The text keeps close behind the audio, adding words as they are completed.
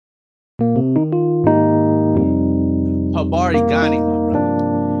Habari Gani, my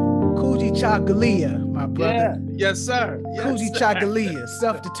brother. Kujichagulia, my brother. Yeah, yes, sir. Yes, sir. Kujichagulia,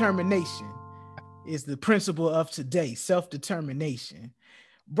 self-determination is the principle of today, self-determination.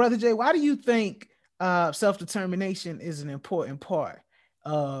 Brother Jay, why do you think self-determination is an important part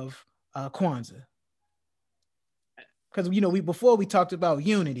of Kwanzaa? Because we before we talked about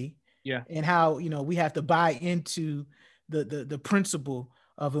unity, Yeah. and how we have to buy into the principle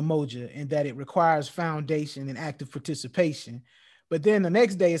of Umoja, and that it requires foundation and active participation. But then the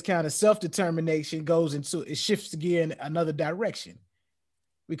next day is kind of self-determination goes into, it shifts gear in another direction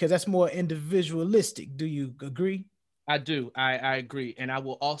because that's more individualistic. Do you agree? I do. I agree. And I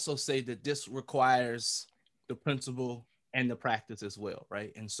will also say that this requires the principle and the practice as well,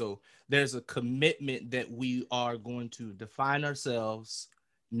 right? And so there's a commitment that we are going to define ourselves,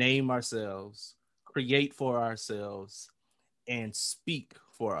 name ourselves, create for ourselves, and speak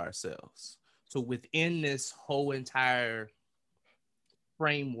for ourselves. So within this whole entire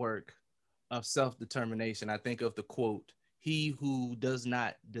framework of self-determination, I think of the quote, "He who does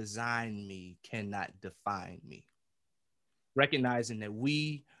not design me cannot define me." Recognizing that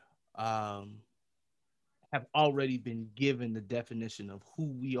we have already been given the definition of who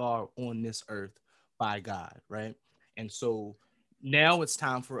we are on this earth by God, right? And so now it's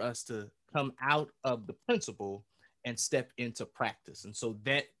time for us to come out of the principle and step into practice. And so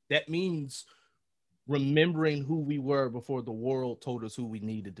that means remembering who we were before the world told us who we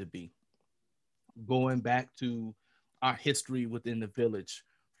needed to be. Going back to our history within the village,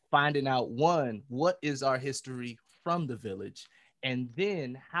 finding out, one, what is our history from the village, and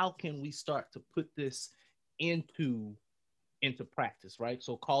then how can we start to put this into practice, right?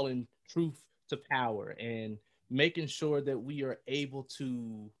 So calling truth to power and making sure that we are able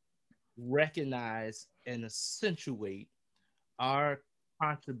to recognize and accentuate our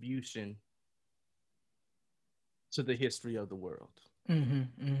contribution to the history of the world. Mm-hmm,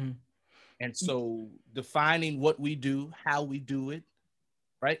 mm-hmm. And so defining what we do, how we do it,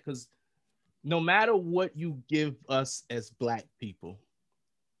 right? Because no matter what you give us as Black people,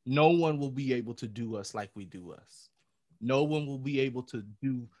 no one will be able to do us like we do us. No one will be able to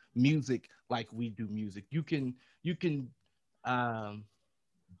do music like we do music. Um,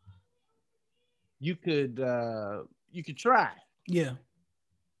 you could try, Yeah.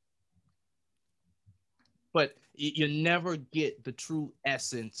 but you never get the true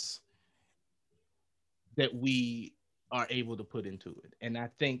essence that we are able to put into it. And I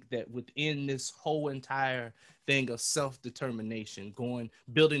think that within this whole entire thing of self-determination,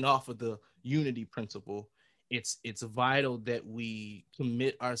 building off of the unity principle, it's vital that we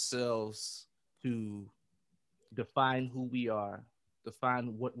commit ourselves to define who we are,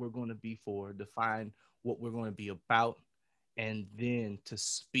 define what we're going to be for, define what we're going to be about, and then to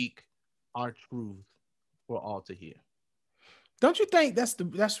speak our truth for all to hear. Don't you think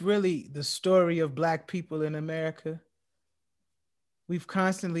that's really the story of Black people in America? We've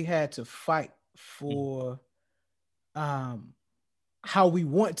constantly had to fight Mhm. for um, how we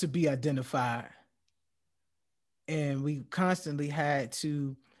want to be identified, and we constantly had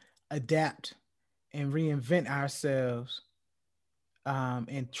to adapt and reinvent ourselves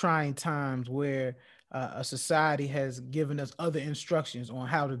in trying times where a society has given us other instructions on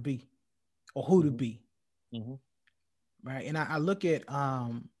how to be or who to Mhm. be, Mhm. right? And I look at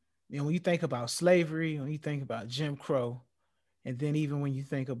when you think about slavery, when you think about Jim Crow, and then even when you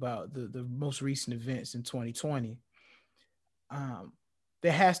think about the most recent events in 2020, um,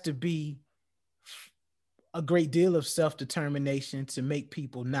 there has to be a great deal of self-determination to make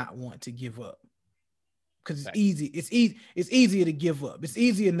people not want to give up, because it's Right. easy. It's easier to give up. It's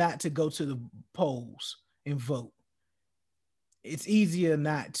easier not to go to the polls and vote. It's easier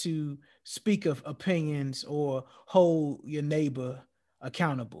not to speak of opinions or hold your neighbor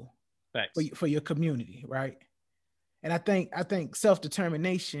accountable for, Facts. for your community, right? And I think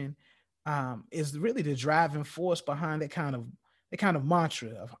self-determination is really the driving force behind that kind of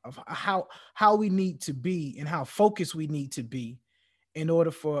mantra of how we need to be and how focused we need to be in order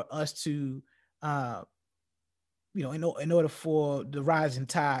for us to uh, in order for the rising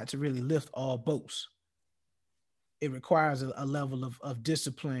tide to really lift all boats. It requires a level of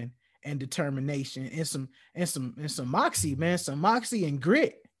discipline and determination and some moxie, man, some moxie and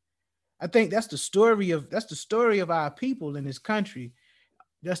grit. I think that's the story of our people in this country.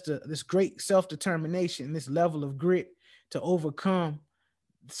 This great self-determination, this level of grit to overcome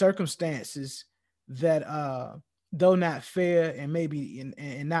circumstances that though not fair and maybe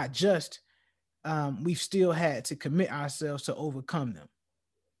and not just, we've still had to commit ourselves to overcome them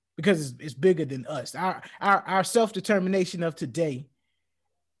because it's bigger than us. Our self-determination of today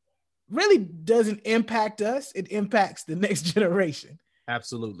really doesn't impact us. It impacts the next generation.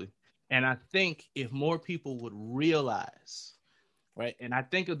 Absolutely. And I think if more people would realize, right, and I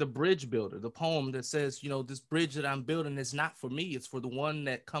think of the bridge builder, the poem that says, this bridge that I'm building is not for me, it's for the one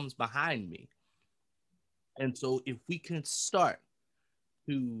that comes behind me. And so if we can start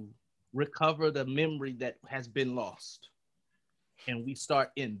to recover the memory that has been lost, and we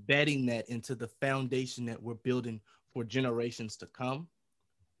start embedding that into the foundation that we're building for generations to come,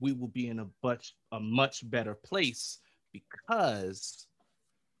 we will be in a much better place, because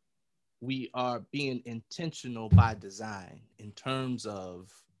we are being intentional by design in terms of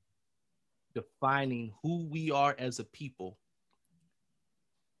defining who we are as a people,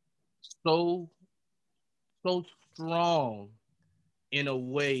 so so strong, in a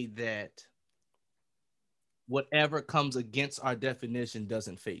way that whatever comes against our definition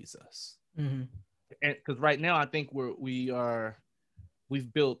doesn't phase us. Mm-hmm. And because right now I think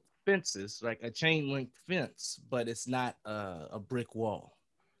we've built fences, like a chain link fence, but it's not a brick wall,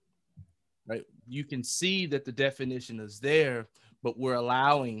 right? You can see that the definition is there, but we're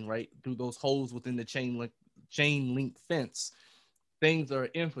allowing, right, through those holes within the chain link fence, things are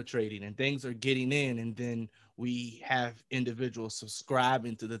infiltrating and things are getting in, and then we have individuals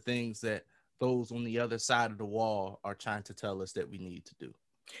subscribing to the things that those on the other side of the wall are trying to tell us that we need to do.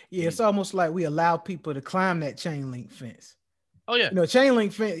 Yeah, We, it's almost like we allow people to climb that chain link fence. oh yeah, Chain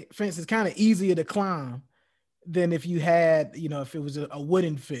link fence is kind of easier to climb than if you had, if it was a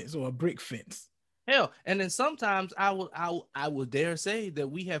wooden fence or a brick fence. hell, and then sometimes I will dare say that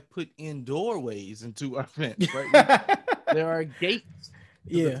we have put in doorways into our fence, right? There are gates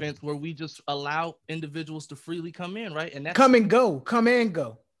to the Yeah. fence where we just allow individuals to freely come in, right? And Come and go. Come and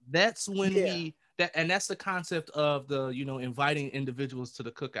go. that's when Yeah. that's the concept of the inviting individuals to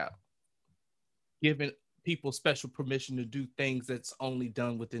the cookout, giving people special permission to do things that's only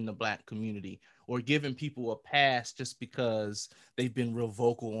done within the Black community, or giving people a pass just because they've been real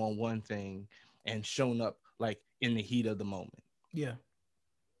vocal on one thing and shown up like in the heat of the moment. Yeah.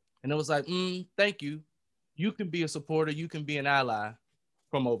 And it was like, thank you. You can be a supporter, you can be an ally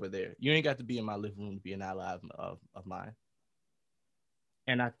from over there. You ain't got to be in my living room to be an ally of mine.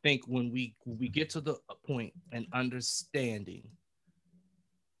 And I think when we get to the point and understanding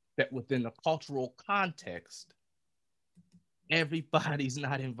that within the cultural context, everybody's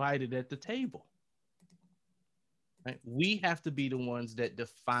not invited at the table. Right? We have to be the ones that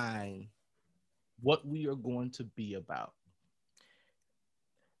define what we are going to be about.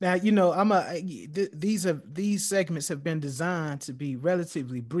 Now, these segments have been designed to be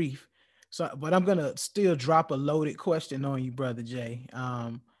relatively brief. So, but I'm gonna still drop a loaded question on you, brother Jay.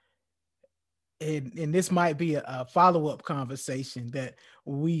 And this might be a follow up conversation that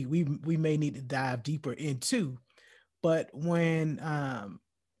we may need to dive deeper into. But when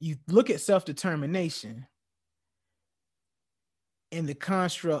you look at self determination in the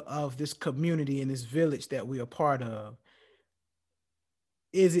construct of this community and this village that we are part of,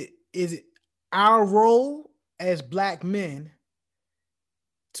 is it our role as Black men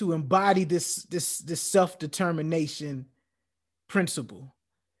to embody this self determination principle?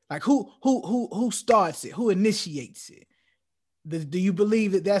 Like who starts it? Who initiates it? Do you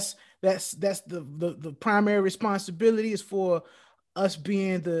believe that that's the primary responsibility is for us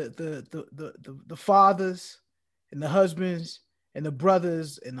being the fathers and the husbands and the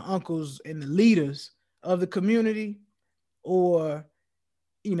brothers and the uncles and the leaders of the community, or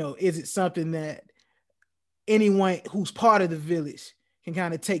is it something that anyone who's part of the village can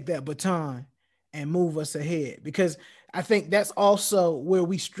kind of take that baton and move us ahead? Because I think that's also where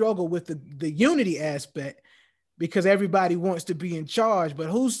we struggle with the unity aspect, because everybody wants to be in charge, but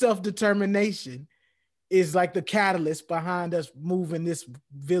whose self-determination is like the catalyst behind us moving this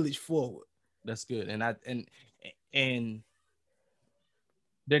village forward? That's good. And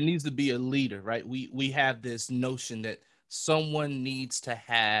there needs to be a leader, right? We have this notion that someone needs to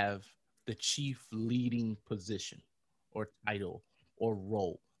have the chief leading position or title or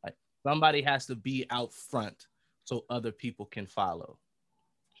role. Like somebody has to be out front so other people can follow.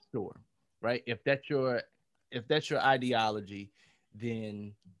 Sure. Right? If that's your ideology,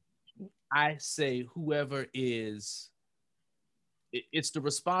 then I say whoever it's the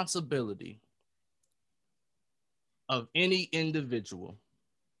responsibility of any individual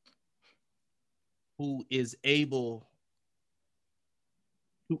who is able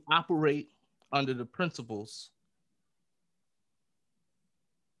to operate under the principles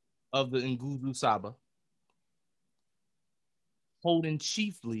of the Nguzu Saba, holding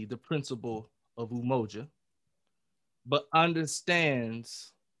chiefly the principle of Umoja, but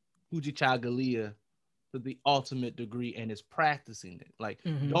understands Kujichagulia to the ultimate degree and is practicing it. Like,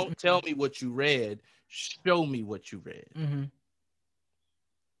 don't Mm-hmm. tell me what you read, show me what you read. Mm-hmm.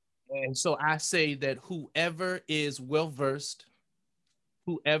 And so I say that whoever is well versed,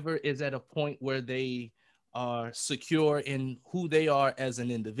 whoever is at a point where they are secure in who they are as an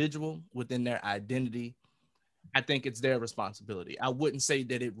individual within their identity, I think it's their responsibility. I wouldn't say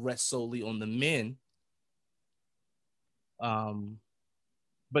that it rests solely on the men.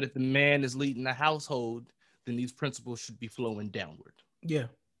 But if the man is leading the household, then these principles should be flowing downward. Yeah.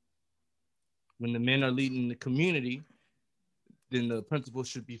 When the men are leading the community, then the principles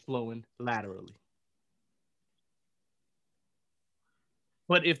should be flowing laterally.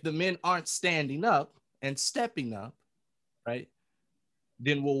 But if the men aren't standing up and stepping up, right,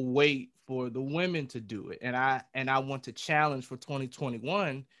 then we'll wait for the women to do it. And I want to challenge for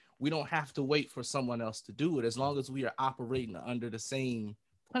 2021, we don't have to wait for someone else to do it as long as we are operating under the same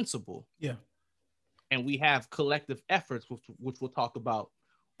principle. Yeah. And we have collective efforts, which we'll talk about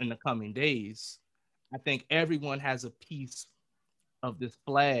in the coming days. I think everyone has a piece of this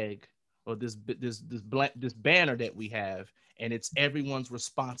flag or this banner that we have, and it's everyone's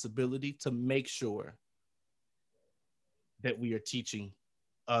responsibility to make sure that we are teaching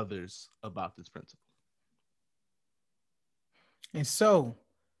others about this principle. And so,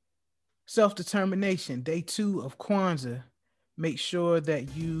 self-determination, day 2 of Kwanzaa. Make sure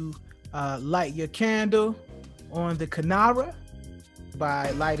that you light your candle on the Kanara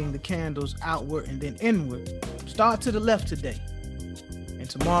by lighting the candles outward and then inward. Start to the left today, and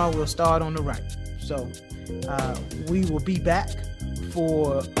tomorrow we'll start on the right. So we will be back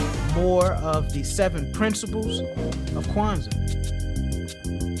for more of the 7 principles of Kwanzaa.